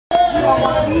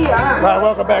Alright,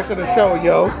 welcome back to the show,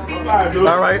 yo.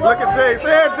 Alright, look at Jace.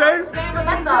 Hey, Jace.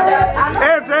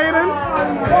 Hey, Jaden.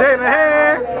 Jaden,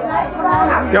 hey.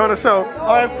 You're on the show.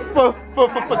 Alright,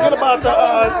 forget about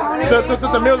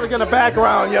the music in the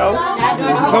background, yo.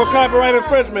 No copyright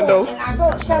infringement, though.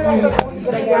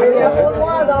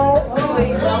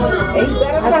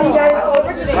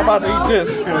 I'm about to eat this.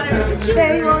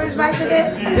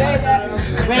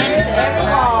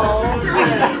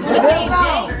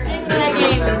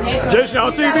 Jason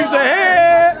on TV say,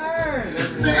 hey!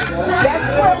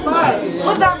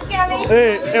 What's up, Kelly?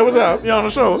 Hey, what's up? You on the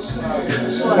show?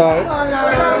 Alright.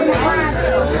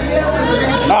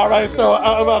 Alright, so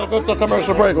I'm about to go to a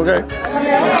commercial break, okay?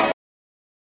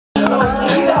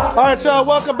 Alright, y'all,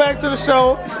 welcome back to the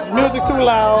show. Music too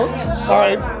loud.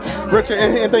 Alright. Richard,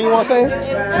 anything you want to say? You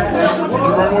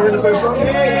want me to say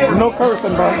something? No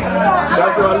cursing, bro.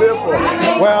 That's what I live for.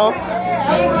 Well,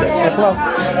 and plus.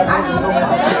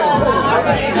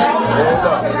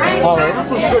 All right.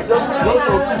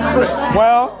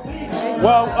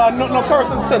 Well, no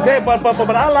cursing today, but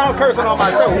I allow cursing on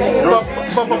my show,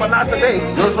 but not today.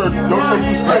 Your show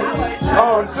too strict.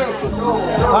 I'm uncensored.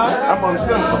 I'm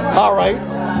uncensored. All right.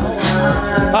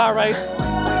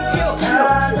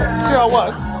 Chill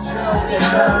what?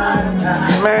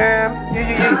 Man,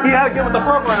 he gotta get with the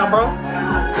program, bro.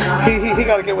 He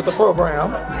gotta get with the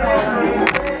program.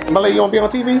 Malay, you wanna be on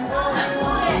TV?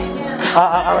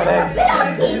 All right,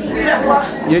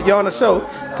 hey. You're on the show.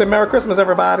 Say Merry Christmas,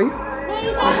 everybody.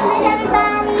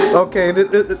 Okay, we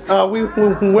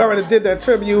already did that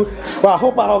tribute, but I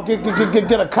hope I don't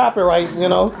get a copyright, you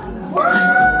know.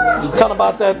 Talking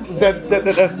about that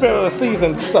spirit of the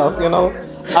season stuff, you know.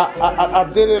 I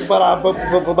did it, but I hope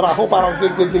I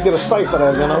don't get a strike for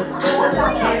that, you know.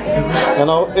 You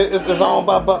know, it's owned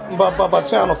by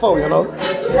Channel 4, you know.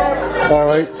 All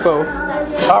right, so,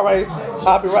 all right,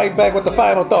 I'll be right back with the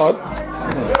final thought.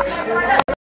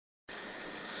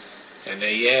 And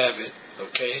there you have it,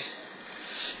 okay.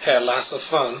 Had lots of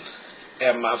fun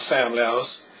at my family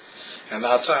house, and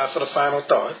now time for the final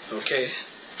thought, okay.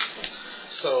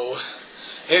 So.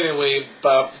 Anyway,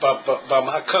 by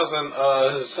my cousin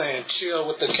saying chill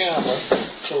with the camera,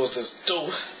 close this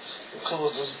door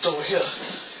here,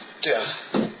 there.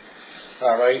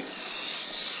 All right.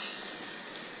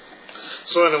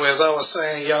 So anyway, as I was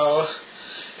saying, y'all,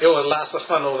 it was lots of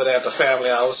fun over there at the family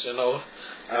house, you know.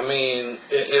 I mean,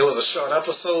 it was a short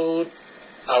episode.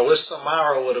 I wish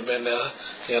Samara would have been there,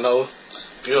 you know.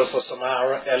 Beautiful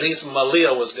Samara. At least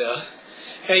Malia was there.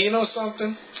 Hey, you know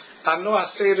something? I know I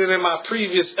said it in my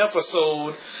previous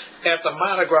episode at the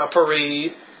Mardi Gras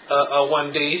parade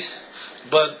one day,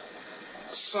 but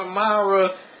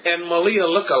Samara and Malia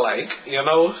look alike, you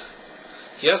know.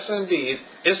 Yes, indeed.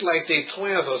 It's like they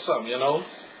twins or something, you know.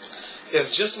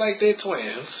 It's just like they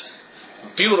twins.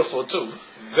 Beautiful, too.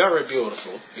 Very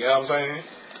beautiful. You know what I'm saying?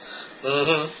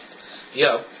 Mm-hmm.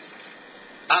 Yeah.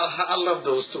 I love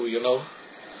those two, you know.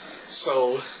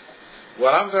 So,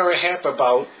 what I'm very happy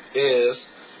about is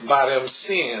by them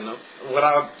seeing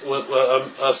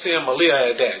seeing Malia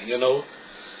at that, you know.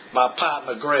 My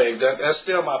partner Greg, that's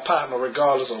still my partner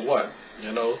regardless of what,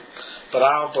 you know. But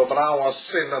I don't want to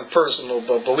say nothing personal,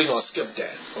 but we gonna skip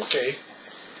that, okay?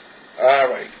 All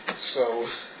right. So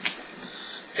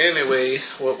anyway,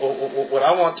 what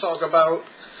I want to talk about,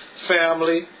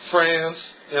 family,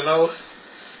 friends, you know.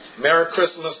 Merry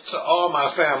Christmas to all my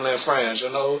family and friends, you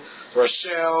know.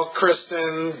 Rochelle,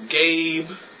 Kristen,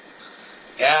 Gabe,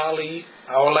 Allie.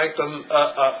 I would like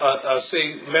to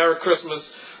say Merry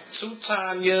Christmas to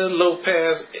Tanya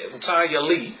Lopez and Tanya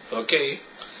Lee, okay?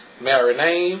 Married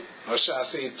name, or should I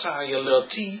say Tanya Lil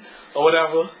T, or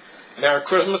whatever. Merry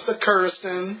Christmas to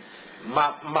Kirsten,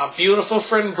 my beautiful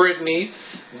friend Brittany,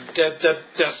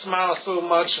 that smiled so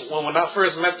much. When I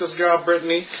first met this girl,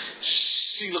 Brittany,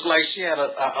 she looked like she had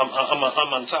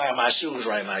I'm untying my shoes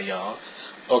right now, y'all,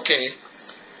 okay?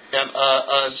 And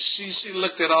she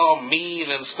looked at all mean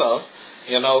and stuff,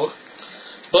 you know.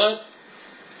 But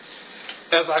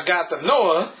as I got to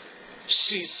know her,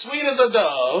 she's sweet as a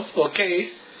dove, okay.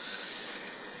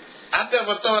 I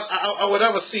never thought I would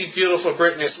ever see beautiful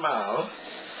Brittany smile.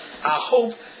 I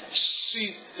hope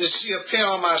she appear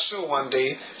on my show one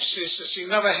day. She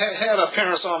never had an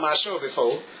appearance on my show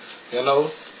before, you know.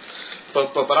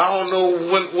 But I don't know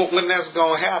when that's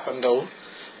gonna happen though.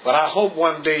 But I hope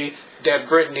one day that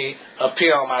Brittany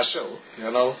appear on my show,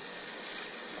 you know.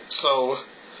 So,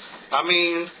 I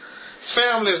mean,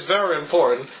 family is very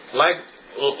important. Like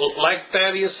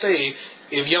Thaddeus say,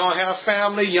 if you don't have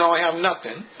family, you don't have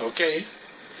nothing, okay?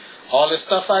 All this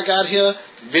stuff I got here,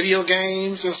 video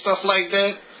games and stuff like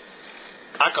that,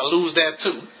 I could lose that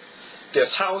too.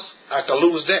 This house, I could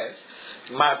lose that.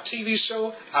 My TV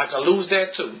show, I could lose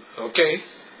that too. Okay?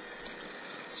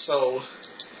 So,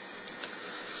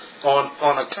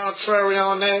 on the contrary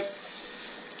on that,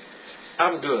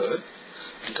 I'm good.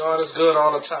 God is good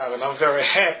all the time, and I'm very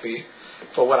happy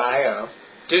for what I have.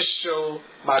 This show,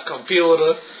 my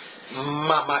computer,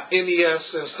 my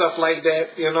NES and stuff like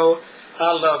that, you know,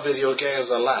 I love video games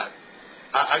a lot.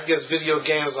 I guess video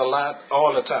games a lot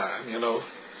all the time, you know,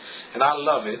 and I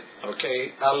love it,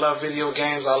 okay? I love video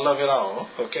games. I love it all,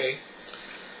 okay?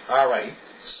 All right,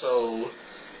 so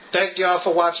thank y'all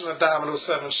for watching the Domino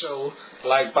 7 show,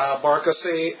 like Bob Barker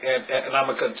said, and I'm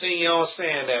going to continue on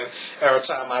saying that every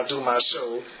time I do my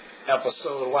show,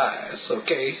 episode-wise,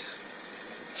 okay?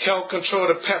 Help control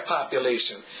the pet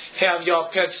population. Have y'all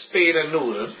pets spayed and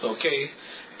neutered, okay?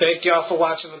 Thank y'all for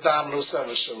watching the Domino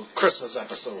 7 show, Christmas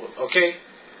episode, okay?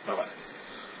 Bye-bye.